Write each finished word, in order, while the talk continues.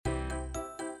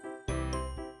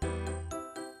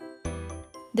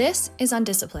This is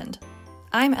UnDisciplined.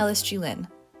 I'm Ellis Julin.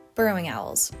 Burrowing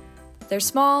owls. They're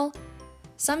small,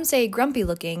 some say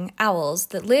grumpy-looking owls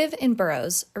that live in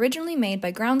burrows originally made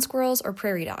by ground squirrels or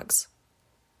prairie dogs.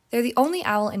 They're the only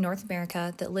owl in North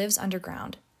America that lives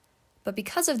underground. But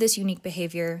because of this unique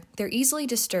behavior, they're easily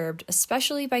disturbed,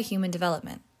 especially by human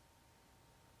development.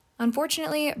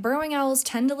 Unfortunately, burrowing owls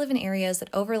tend to live in areas that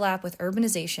overlap with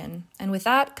urbanization, and with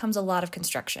that comes a lot of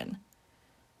construction.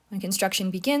 When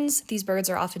construction begins, these birds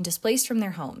are often displaced from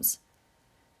their homes.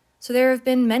 So there have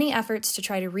been many efforts to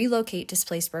try to relocate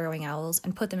displaced burrowing owls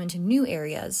and put them into new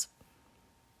areas.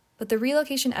 But the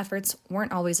relocation efforts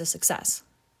weren't always a success.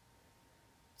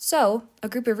 So, a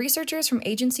group of researchers from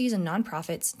agencies and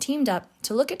nonprofits teamed up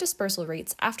to look at dispersal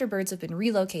rates after birds have been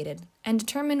relocated and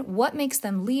determine what makes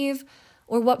them leave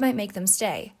or what might make them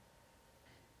stay.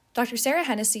 Dr. Sarah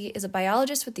Hennessy is a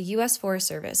biologist with the U.S. Forest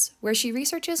Service, where she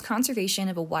researches conservation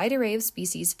of a wide array of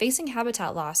species facing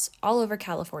habitat loss all over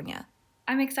California.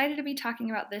 I'm excited to be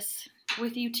talking about this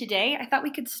with you today. I thought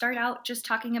we could start out just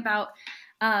talking about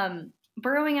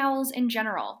burrowing owls in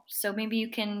general. So maybe you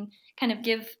can kind of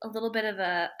give a little bit of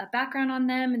a background on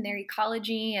them and their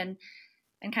ecology and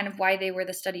kind of why they were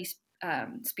the study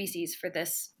species for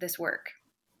this work.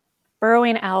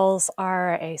 Burrowing owls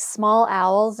are a small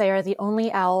owl. They are the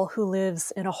only owl who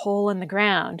lives in a hole in the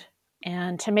ground.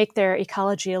 And to make their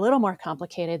ecology a little more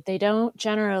complicated, they don't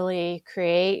generally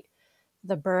create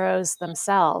the burrows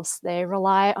themselves. They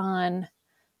rely on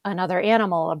another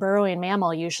animal, a burrowing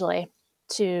mammal usually,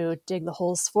 to dig the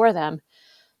holes for them.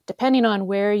 Depending on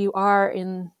where you are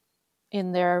in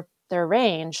their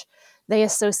range, they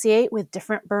associate with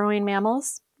different burrowing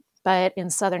mammals. But in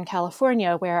Southern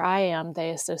California, where I am, they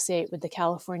associate with the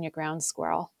California ground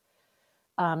squirrel.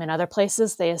 In other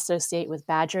places, they associate with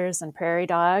badgers and prairie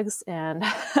dogs and,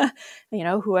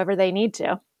 whoever they need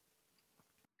to.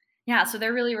 Yeah, so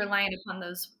they're really reliant upon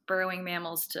those burrowing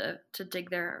mammals to dig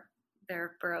their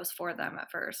burrows for them at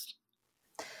first.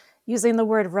 Using the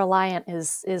word reliant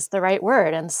is the right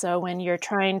word. And so when you're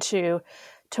trying to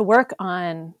work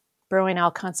on burrowing owl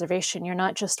conservation, you're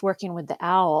not just working with the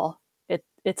owl.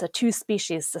 It's a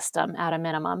two-species system at a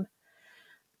minimum.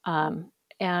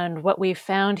 And what we've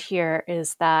found here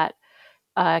is that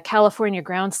California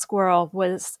ground squirrel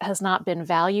has not been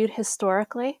valued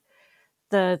historically.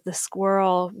 The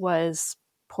squirrel was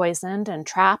poisoned and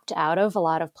trapped out of a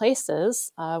lot of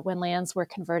places when lands were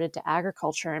converted to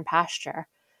agriculture and pasture.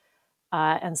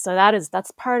 And so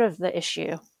that's part of the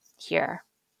issue here.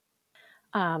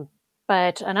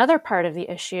 But another part of the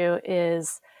issue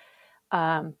is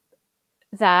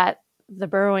that the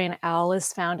burrowing owl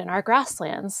is found in our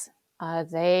grasslands.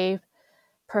 They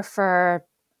prefer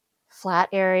flat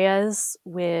areas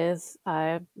with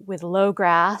low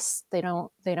grass. They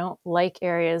don't like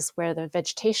areas where the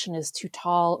vegetation is too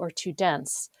tall or too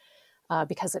dense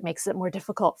because it makes it more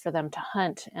difficult for them to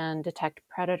hunt and detect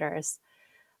predators.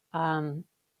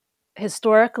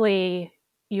 Historically,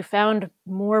 you found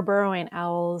more burrowing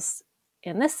owls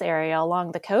in this area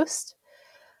along the coast.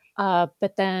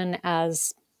 But then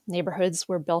as neighborhoods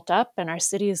were built up and our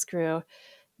cities grew,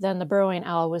 then the burrowing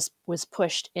owl was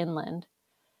pushed inland.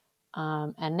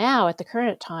 And now at the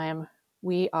current time,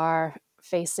 we are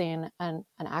facing an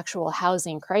actual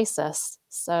housing crisis.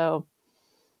 So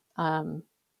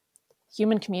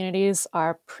human communities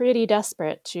are pretty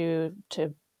desperate to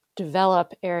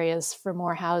develop areas for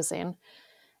more housing.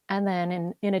 And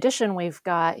then in addition, we've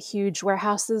got huge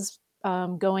warehouses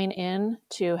going in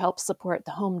to help support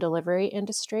the home delivery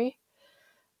industry.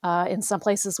 In some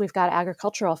places, we've got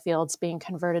agricultural fields being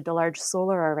converted to large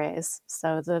solar arrays.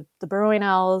 So the burrowing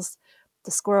owls, the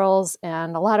squirrels,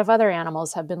 and a lot of other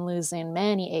animals have been losing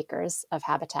many acres of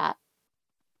habitat.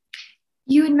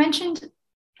 You had mentioned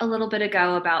a little bit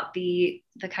ago about the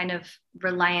kind of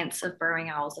reliance of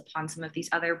burrowing owls upon some of these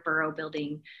other burrow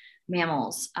building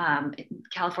mammals.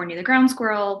 California, the ground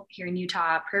squirrel, here in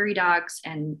Utah, prairie dogs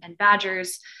and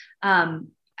badgers.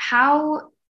 How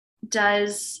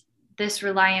does this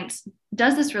reliance,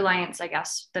 I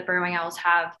guess, that burrowing owls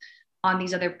have on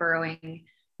these other burrowing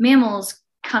mammals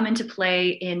come into play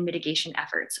in mitigation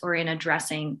efforts or in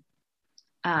addressing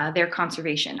their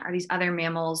conservation? Are these other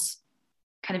mammals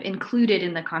kind of included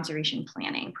in the conservation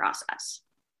planning process?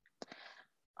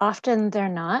 Often they're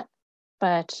not,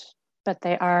 but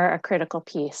they are a critical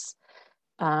piece.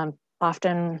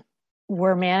 Often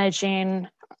we're managing,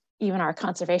 even our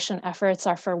conservation efforts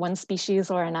are for one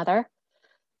species or another.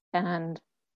 And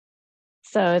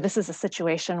so this is a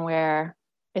situation where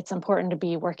it's important to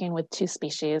be working with two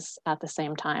species at the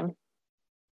same time.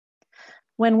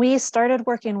 When we started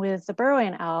working with the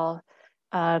burrowing owl,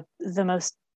 the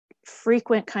most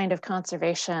frequent kind of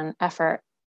conservation effort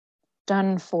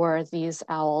done for these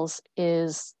owls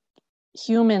is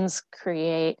humans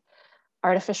create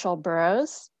artificial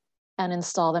burrows and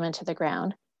install them into the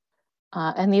ground.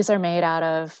 And these are made out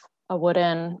of a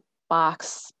wooden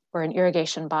box or an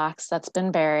irrigation box that's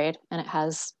been buried, and it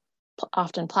has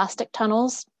often plastic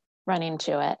tunnels running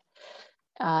to it.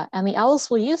 And the owls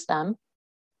will use them.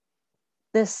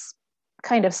 This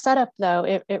kind of setup, though,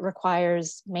 it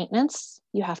requires maintenance.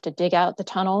 You have to dig out the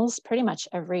tunnels pretty much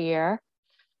every year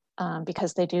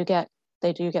because they do get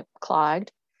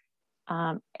clogged.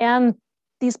 And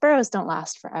these burrows don't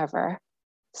last forever.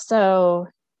 So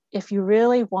if you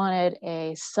really wanted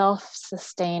a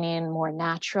self-sustaining, more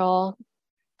natural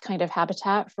kind of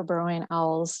habitat for burrowing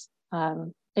owls,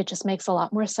 it just makes a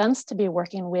lot more sense to be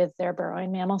working with their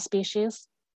burrowing mammal species.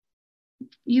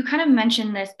 You kind of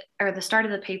mentioned this, or the start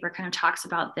of the paper kind of talks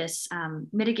about this.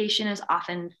 Mitigation is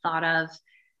often thought of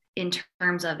in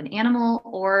terms of an animal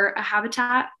or a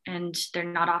habitat, and they're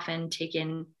not often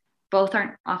taken, both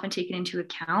aren't often taken into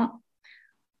account.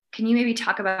 Can you maybe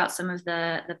talk about some of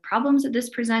the problems that this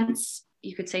presents?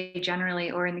 You could say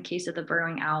generally, or in the case of the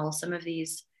burrowing owl, some of the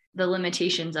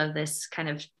limitations of this kind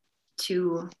of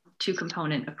two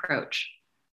component approach.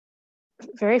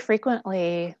 Very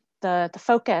frequently, the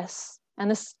focus,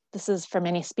 and this is for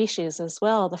many species as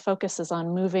well, the focus is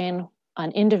on moving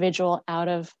an individual out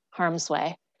of harm's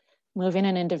way, moving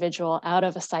an individual out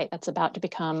of a site that's about to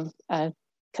become a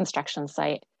construction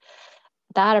site.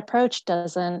 That approach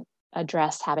doesn't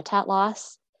address habitat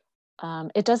loss.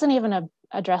 It doesn't even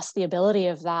address the ability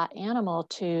of that animal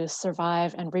to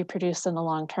survive and reproduce in the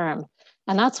long term.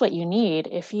 And that's what you need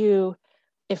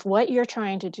if what you're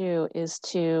trying to do is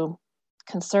to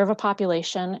conserve a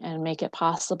population and make it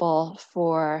possible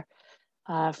for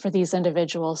these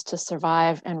individuals to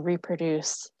survive and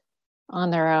reproduce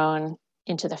on their own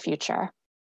into the future.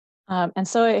 And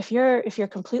so if you're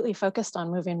completely focused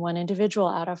on moving one individual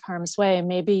out of harm's way,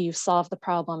 maybe you've solved the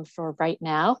problem for right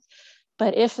now.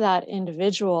 But if that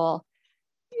individual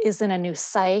is in a new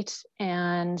site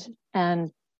and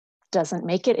doesn't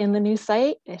make it in the new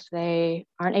site, if they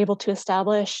aren't able to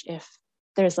establish, if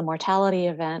there's a mortality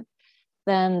event,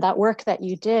 then that work that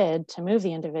you did to move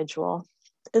the individual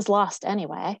is lost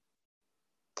anyway.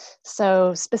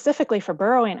 So specifically for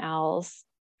burrowing owls,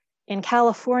 in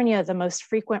California, the most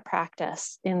frequent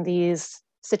practice in these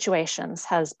situations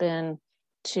has been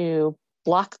to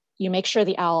you make sure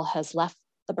the owl has left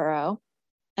the burrow,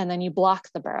 and then you block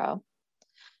the burrow.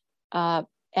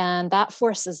 And that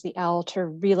forces the owl to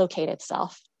relocate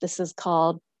itself. This is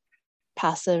called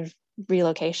passive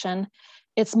relocation.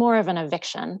 It's more of an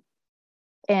eviction.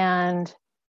 And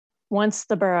once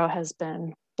the burrow has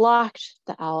been blocked,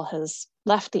 the owl has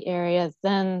left the area,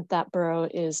 then that burrow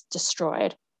is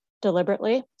destroyed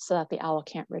deliberately so that the owl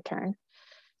can't return.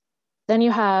 Then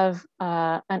you have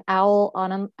an owl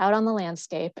out on the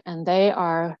landscape, and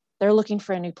they're looking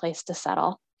for a new place to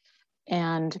settle.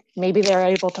 And maybe they're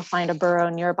able to find a burrow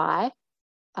nearby,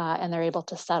 and they're able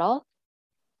to settle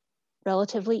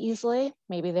relatively easily.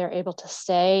 Maybe they're able to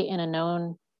stay in a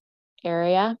known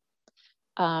area.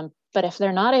 But if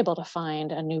they're not able to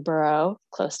find a new burrow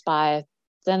close by,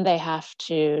 then they have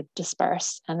to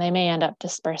disperse, and they may end up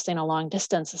dispersing a long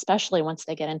distance, especially once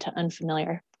they get into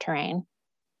unfamiliar terrain.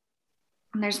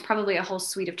 And there's probably a whole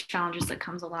suite of challenges that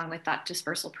comes along with that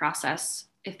dispersal process.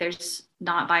 If there's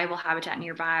not viable habitat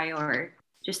nearby, or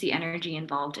just the energy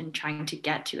involved in trying to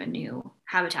get to a new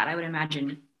habitat, I would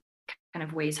imagine kind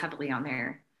of weighs heavily on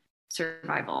their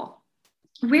survival.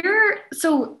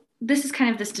 So this is kind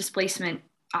of this displacement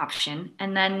option.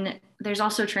 And then there's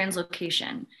also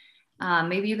translocation.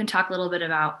 Maybe you can talk a little bit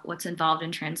about what's involved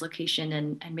in translocation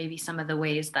and maybe some of the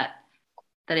ways that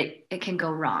it can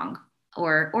go wrong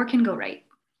or can go right.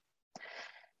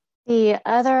 The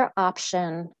other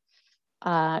option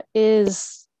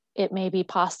is it may be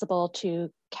possible to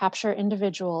capture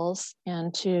individuals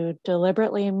and to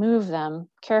deliberately move them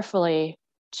carefully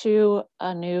to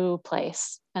a new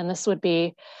place. And this would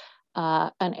be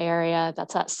an area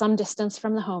that's at some distance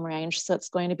from the home range, so it's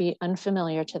going to be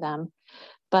unfamiliar to them.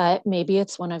 But maybe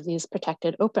it's one of these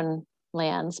protected open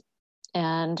lands,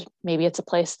 and maybe it's a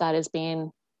place that is being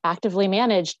actively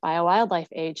managed by a wildlife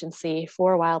agency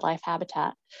for wildlife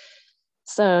habitat.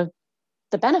 So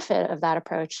the benefit of that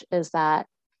approach is that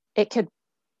it could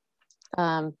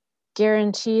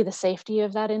guarantee the safety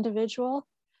of that individual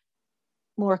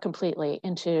more completely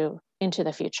into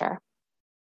the future.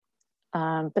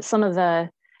 But some of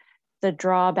the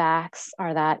drawbacks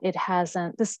are that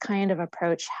this kind of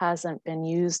approach hasn't been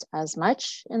used as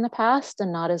much in the past,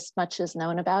 and not as much is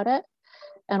known about it.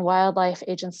 And wildlife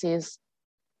agencies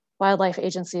wildlife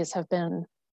agencies have been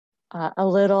a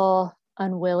little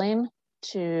unwilling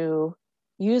to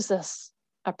use this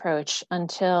approach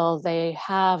until they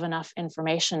have enough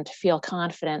information to feel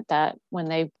confident that when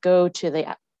they go to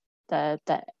the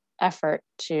effort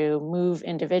to move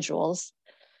individuals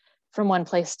from one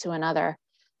place to another,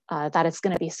 that it's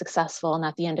going to be successful and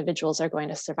that the individuals are going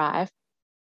to survive.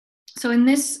 So in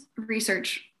this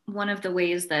research, one of the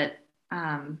ways that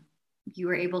you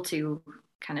were able to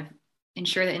kind of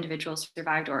ensure that individuals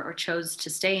survived or chose to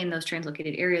stay in those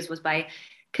translocated areas was by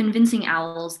convincing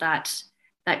owls that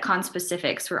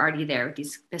conspecifics were already there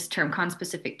with this term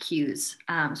conspecific cues.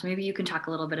 So maybe you can talk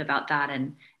a little bit about that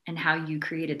and how you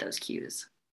created those cues.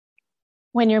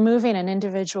 When you're moving an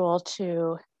individual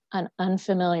to an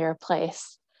unfamiliar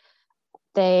place,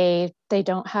 they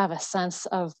don't have a sense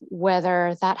of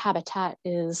whether that habitat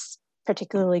is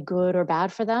particularly good or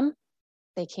bad for them.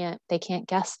 They can't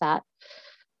guess that.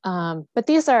 But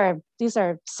these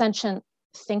are sentient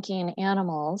thinking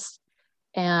animals.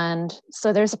 And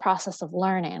so there's a process of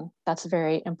learning that's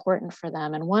very important for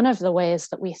them. And one of the ways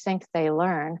that we think they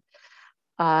learn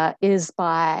is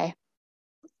by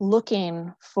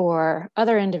looking for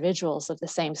other individuals of the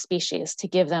same species to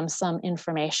give them some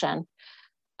information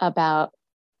about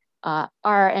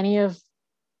are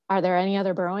there any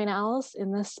other burrowing owls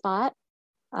in this spot?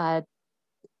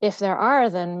 If there are,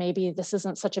 then maybe this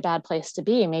isn't such a bad place to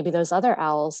be. Maybe those other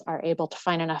owls are able to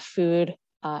find enough food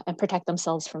and protect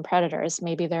themselves from predators.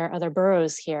 Maybe there are other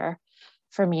burrows here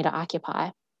for me to occupy.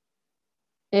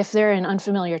 If they're in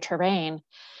unfamiliar terrain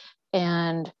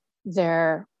and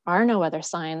there are no other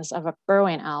signs of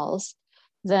burrowing owls,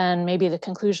 then maybe the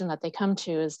conclusion that they come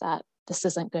to is that this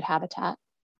isn't good habitat.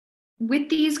 With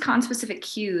these conspecific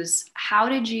cues, how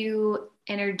did you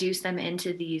introduce them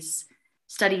into these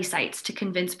study sites to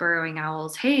convince burrowing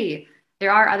owls, hey,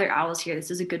 there are other owls here, this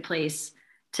is a good place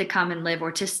to come and live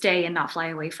or to stay and not fly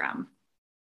away from?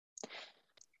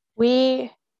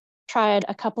 We tried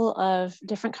a couple of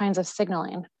different kinds of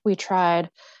signaling. We tried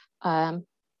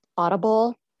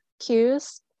audible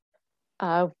cues,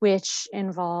 which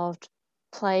involved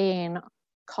playing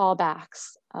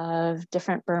callbacks of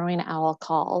different burrowing owl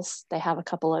calls. They have a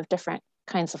couple of different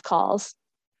kinds of calls.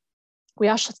 We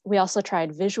also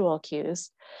tried visual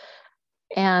cues.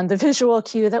 And the visual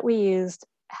cue that we used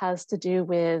has to do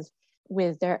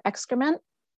with their excrement.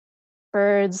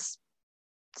 Birds,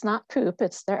 it's not poop,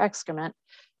 it's their excrement,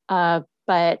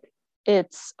 but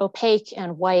it's opaque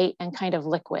and white and kind of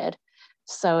liquid.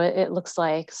 So it looks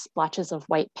like splotches of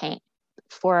white paint.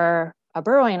 For a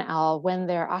burrowing owl, when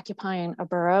they're occupying a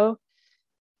burrow,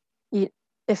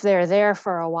 if they're there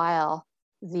for a while,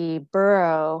 the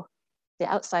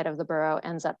outside of the burrow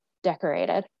ends up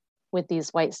decorated with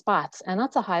these white spots. And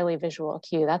that's a highly visual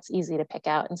cue. That's easy to pick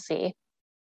out and see.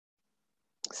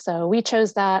 So we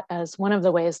chose that as one of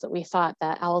the ways that we thought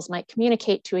that owls might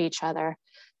communicate to each other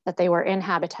that they were in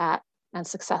habitat and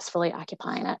successfully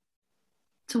occupying it.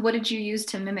 So what did you use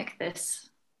to mimic this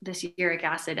uric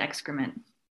acid excrement?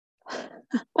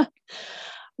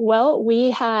 Well,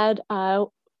 we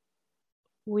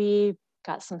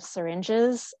got some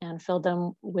syringes and filled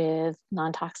them with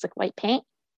non-toxic white paint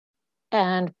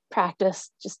and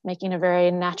practiced just making a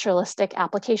very naturalistic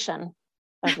application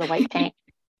of the white paint.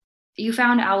 You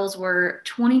found owls were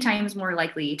 20 times more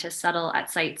likely to settle at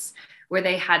sites where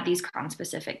they had these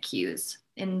conspecific cues.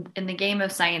 In the game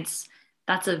of science,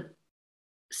 that's a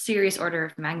serious order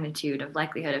of magnitude of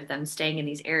likelihood of them staying in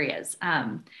these areas.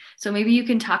 So maybe you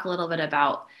can talk a little bit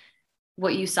about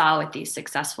what you saw with these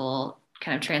successful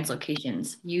kind of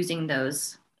translocations using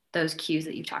those cues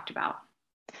that you talked about.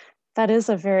 That is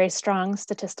a very strong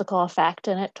statistical effect,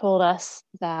 and it told us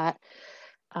that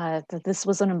this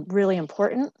was a really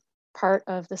important part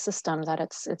of the system, that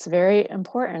it's very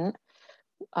important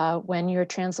when you're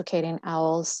translocating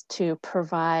owls to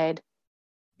provide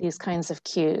these kinds of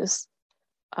cues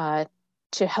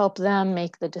to help them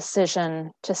make the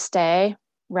decision to stay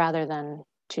rather than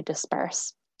to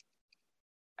disperse.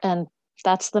 And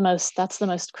that's the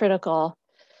most critical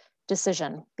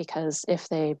decision, because if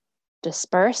they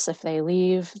disperse, if they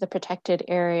leave the protected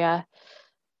area,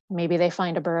 maybe they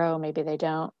find a burrow, maybe they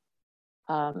don't.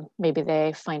 Maybe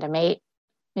they find a mate,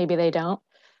 maybe they don't.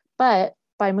 But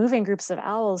by moving groups of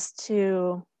owls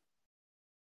to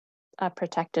a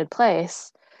protected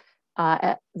place,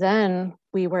 then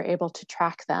we were able to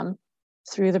track them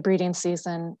through the breeding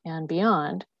season and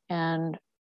beyond. And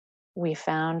we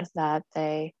found that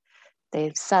they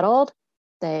settled,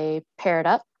 they paired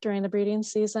up during the breeding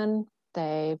season,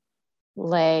 they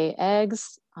lay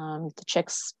eggs. The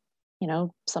chicks,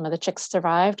 some of the chicks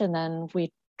survived, and then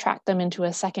we tracked them into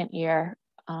a second year.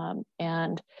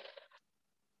 And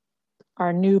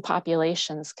our new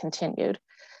populations continued.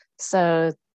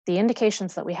 So the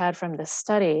indications that we had from this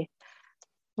study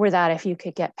were that if you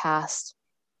could get past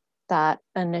that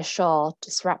initial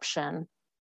disruption,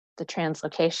 the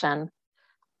translocation,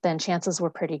 then chances were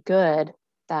pretty good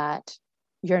that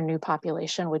your new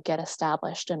population would get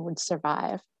established and would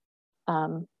survive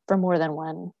for more than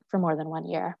 1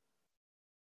 year.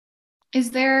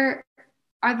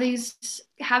 Are these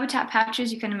habitat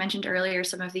patches you kind of mentioned earlier,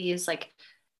 some of these like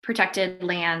protected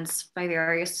lands by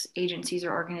various agencies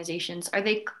or organizations, are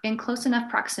they in close enough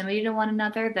proximity to one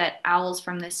another that owls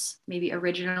from this maybe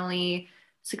originally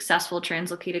successful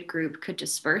translocated group could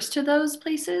disperse to those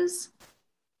places?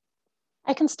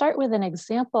 I can start with an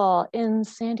example. In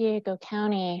San Diego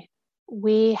County,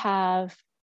 we have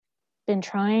been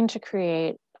trying to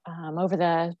create, over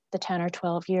the 10 or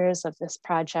 12 years of this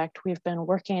project, we've been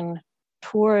working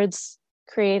towards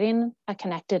creating a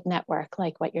connected network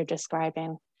like what you're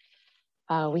describing.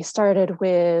 We started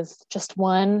with just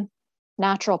one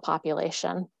natural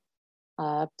population.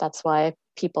 That's why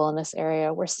people in this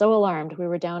area were so alarmed. We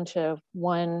were down to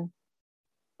one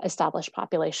established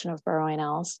population of burrowing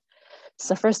owls.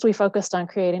 So first we focused on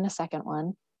creating a second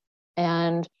one.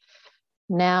 And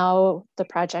now the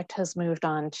project has moved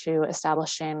on to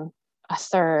establishing a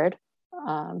third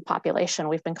population.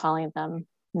 We've been calling them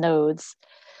nodes.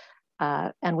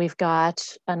 And we've got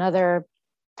another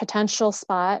potential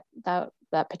spot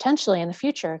that potentially in the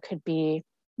future could be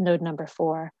node number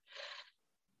 4.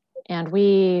 And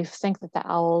we think that the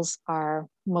owls are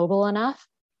mobile enough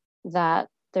that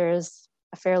there's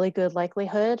a fairly good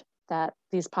likelihood that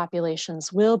these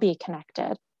populations will be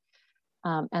connected,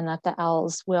 and that the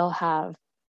owls will have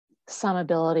some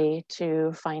ability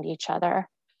to find each other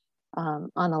on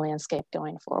the landscape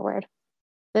going forward.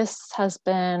 This has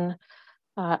been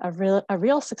a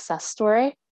real success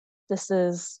story. This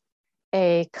is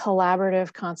a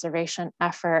collaborative conservation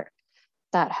effort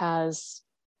that has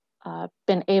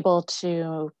people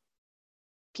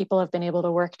have been able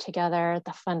to work together,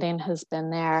 the funding has been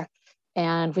there,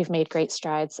 and we've made great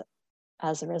strides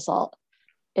as a result.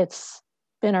 It's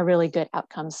been a really good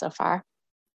outcome so far.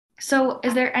 So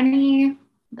is there I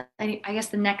guess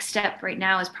the next step right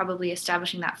now is probably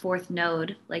establishing that 4th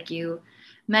node, like you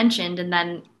mentioned, and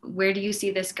then where do you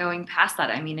see this going past that?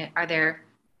 I mean, are there,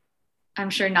 I'm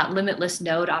sure not limitless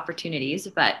node opportunities,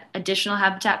 but additional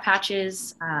habitat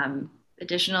patches,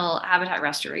 additional habitat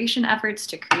restoration efforts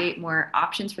to create more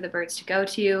options for the birds to go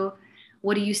to?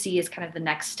 What do you see as kind of the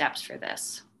next steps for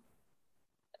this?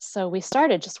 So we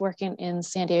started just working in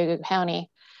San Diego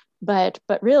County, but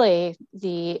really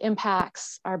the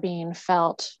impacts are being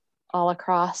felt all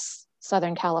across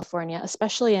Southern California,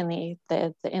 especially in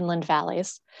the inland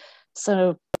valleys.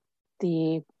 So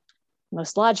the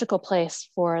most logical place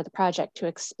for the project to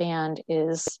expand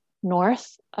is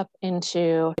north up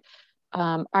into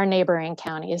our neighboring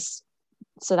counties.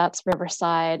 So that's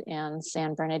Riverside and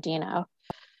San Bernardino.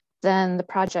 Then the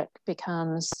project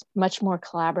becomes much more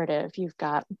collaborative. You've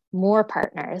got more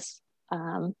partners,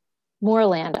 more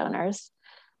landowners,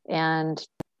 and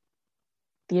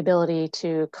the ability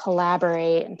to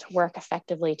collaborate and to work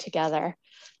effectively together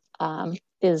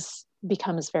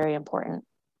becomes very important.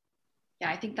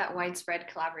 Yeah, I think that widespread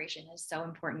collaboration is so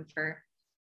important for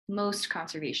most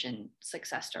conservation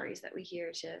success stories that we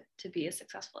hear to be as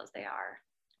successful as they are.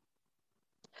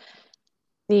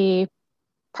 The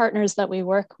partners that we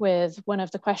work with, one of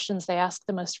the questions they ask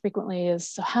the most frequently is,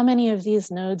 so how many of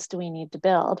these nodes do we need to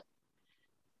build?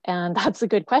 And that's a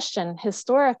good question.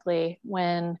 Historically,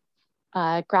 when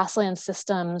grassland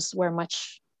systems were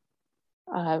much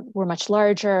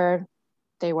larger,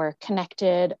 they were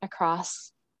connected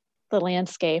across the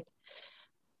landscape,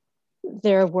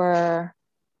 there were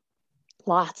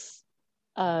lots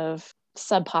of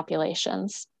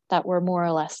subpopulations that were more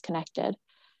or less connected.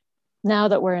 Now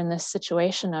that we're in this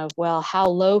situation of, well, how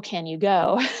low can you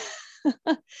go?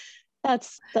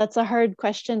 That's a hard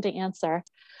question to answer.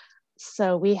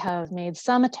 So we have made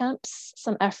some attempts,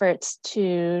 some efforts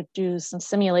to do some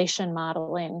simulation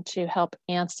modeling to help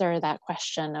answer that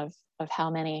question of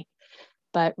how many.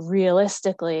 But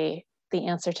realistically, the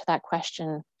answer to that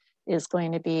question is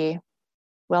going to be,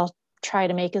 well, try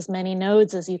to make as many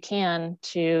nodes as you can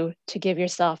to give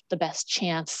yourself the best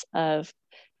chance of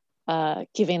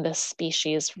giving this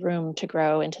species room to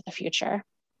grow into the future.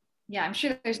 Yeah, I'm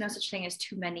sure there's no such thing as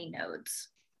too many nodes.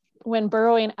 When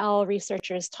burrowing owl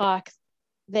researchers talk,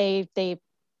 they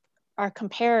are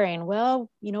comparing, well,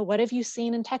 what have you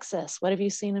seen in Texas? What have you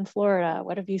seen in Florida?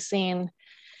 What have you seen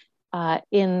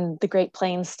in the Great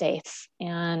Plains states?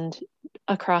 And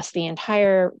across the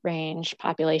entire range,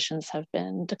 populations have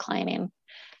been declining.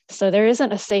 So there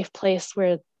isn't a safe place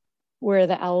where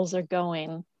the owls are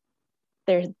going.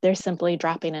 They're simply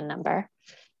dropping a number.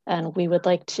 And we would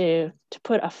like to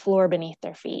put a floor beneath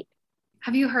their feet.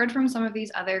 Have you heard from some of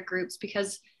these other groups?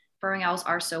 Because burrowing owls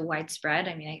are so widespread.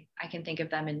 I mean, I can think of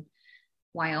them in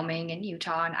Wyoming and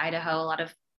Utah and Idaho, a lot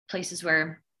of places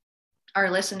where our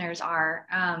listeners are.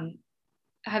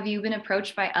 Have you been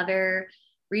approached by other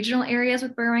regional areas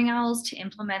with burrowing owls to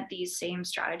implement these same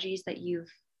strategies that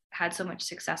you've had so much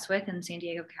success with in San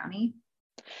Diego County?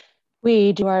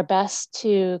 We do our best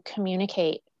to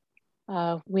communicate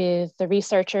with the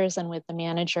researchers and with the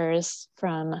managers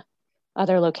from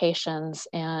other locations,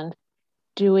 and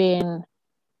doing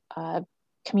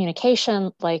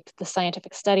communication like the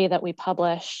scientific study that we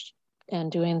published, and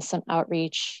doing some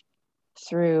outreach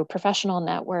through professional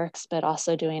networks, but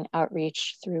also doing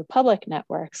outreach through public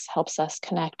networks helps us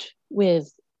connect with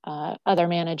other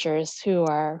managers who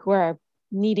are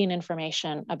needing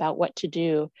information about what to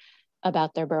do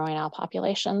about their burrowing owl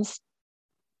populations.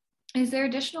 Is there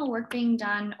additional work being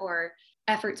done or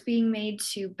efforts being made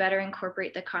to better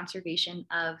incorporate the conservation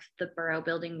of the burrow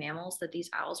building mammals that these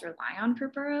owls rely on for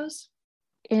burrows?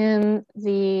 In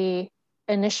the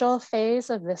initial phase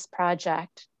of this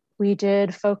project, we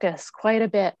did focus quite a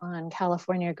bit on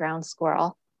California ground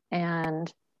squirrel,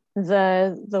 and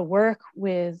the work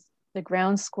with the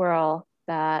ground squirrel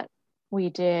that we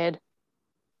did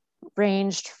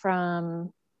ranged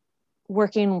from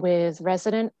working with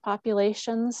resident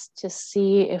populations to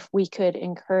see if we could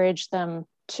encourage them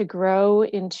to grow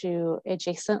into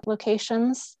adjacent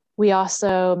locations. We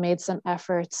also made some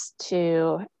efforts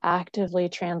to actively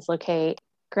translocate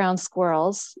ground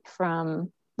squirrels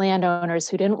from landowners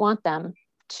who didn't want them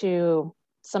to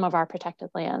some of our protected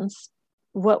lands.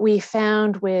 What we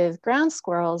found with ground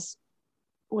squirrels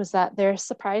was that they're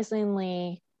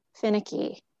surprisingly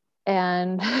finicky,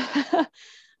 and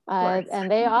and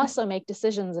they also make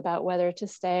decisions about whether to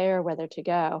stay or whether to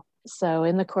go. So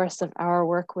in the course of our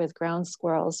work with ground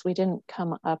squirrels, we didn't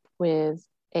come up with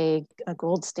a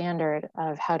gold standard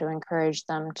of how to encourage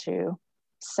them to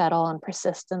settle and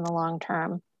persist in the long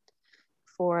term.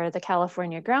 For the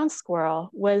California ground squirrel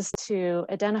was to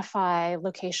identify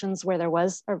locations where there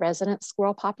was a resident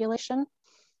squirrel population,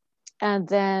 and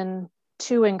then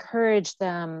to encourage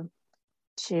them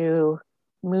to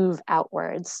move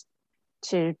outwards,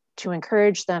 to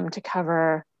encourage them to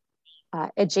cover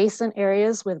adjacent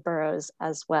areas with burrows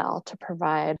as well, to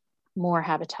provide more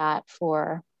habitat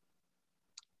for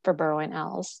burrowing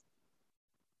owls.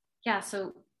 Yeah,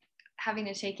 so having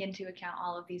to take into account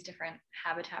all of these different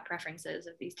habitat preferences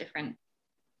of these different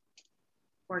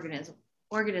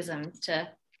organisms to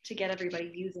get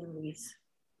everybody using these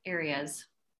areas.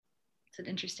 It's an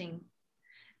interesting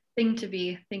thing to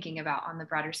be thinking about on the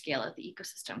broader scale of the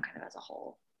ecosystem kind of as a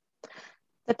whole.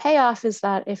 The payoff is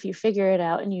that if you figure it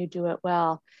out and you do it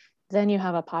well, then you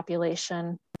have a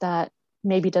population that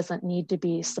maybe doesn't need to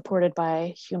be supported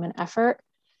by human effort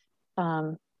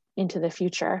into the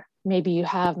future. Maybe you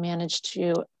have managed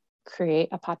to create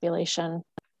a population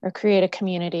or create a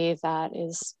community that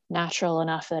is natural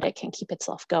enough that it can keep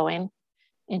itself going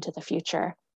into the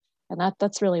future. And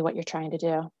that's really what you're trying to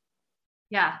do.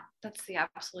 Yeah, that's the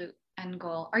absolute end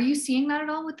goal. Are you seeing that at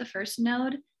all with the first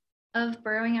node of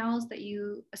burrowing owls that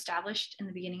you established in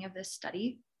the beginning of this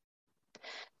study?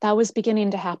 That was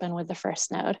beginning to happen with the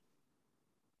first node.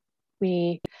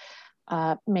 We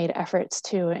made efforts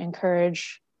to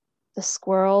encourage the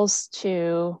squirrels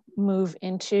to move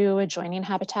into adjoining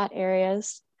habitat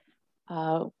areas.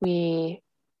 We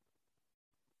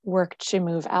worked to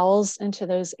move owls into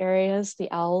those areas.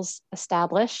 The owls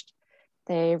established,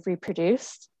 they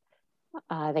reproduced.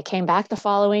 They came back the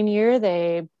following year,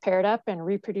 they paired up and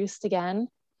reproduced again.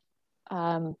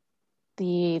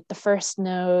 The first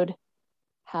node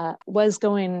was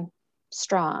going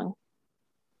strong.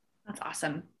 That's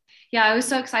awesome. Yeah, I was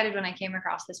so excited when I came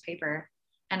across this paper,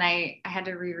 and I had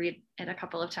to reread it a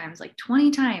couple of times, like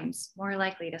 20 times more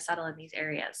likely to settle in these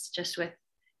areas, just with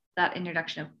that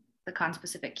introduction of the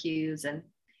conspecific cues. And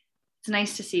it's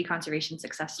nice to see conservation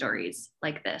success stories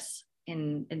like this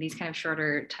in these kind of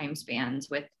shorter time spans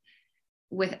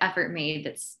with effort made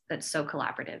that's so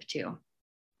collaborative too.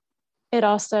 It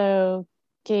also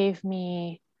gave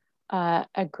me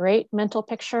a great mental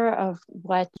picture of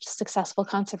what successful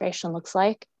conservation looks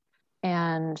like,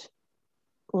 and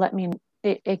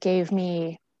it gave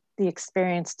me the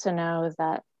experience to know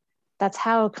that that's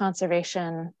how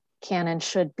conservation can and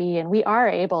should be, and we are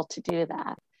able to do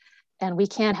that, and we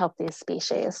can help these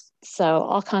species. So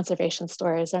all conservation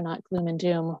stories are not gloom and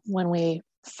doom. When we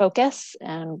focus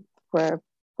and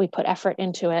we put effort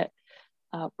into it,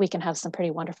 we can have some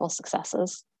pretty wonderful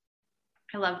successes.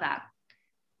 I love that.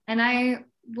 And I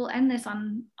will end this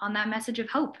on that message of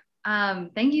hope.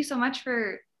 Thank you so much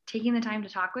for taking the time to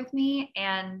talk with me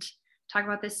and talk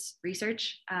about this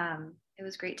research. It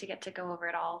was great to get to go over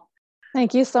it all.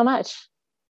 Thank you so much.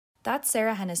 That's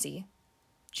Sarah Hennessy.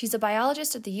 She's a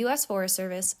biologist at the U.S. Forest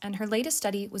Service, and her latest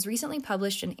study was recently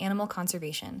published in Animal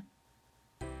Conservation.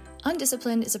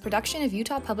 UnDisciplined is a production of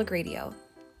Utah Public Radio,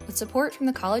 with support from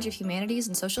the College of Humanities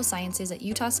and Social Sciences at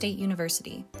Utah State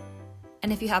University.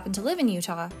 And if you happen to live in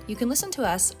Utah, you can listen to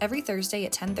us every Thursday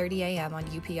at 10:30 a.m. on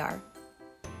UPR.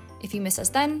 If you miss us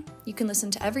then, you can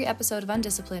listen to every episode of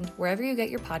UnDisciplined wherever you get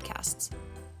your podcasts.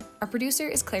 Our producer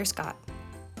is Claire Scott.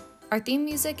 Our theme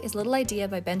music is Little Idea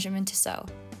by Benjamin Tissot.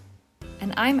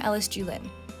 And I'm Ellis Julin.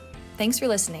 Thanks for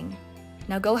listening.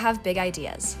 Now go have big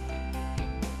ideas.